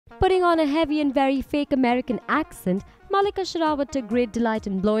Putting on a heavy and very fake American accent, Mallika Sherawat took great delight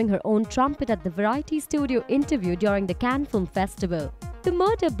in blowing her own trumpet at the Variety Studio interview during the Cannes Film Festival. The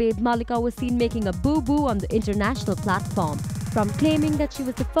murder babe Mallika was seen making a boo-boo on the international platform. From claiming that she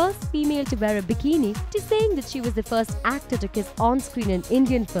was the first female to wear a bikini to saying that she was the first actor to kiss on-screen in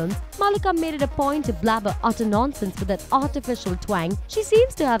Indian films, Mallika made it a point to blabber utter nonsense with that artificial twang she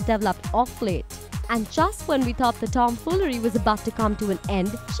seems to have developed off late. And just when we thought the tomfoolery was about to come to an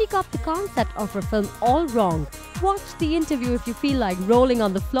end, she got the concept of her film all wrong. Watch the interview if you feel like rolling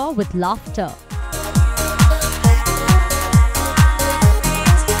on the floor with laughter.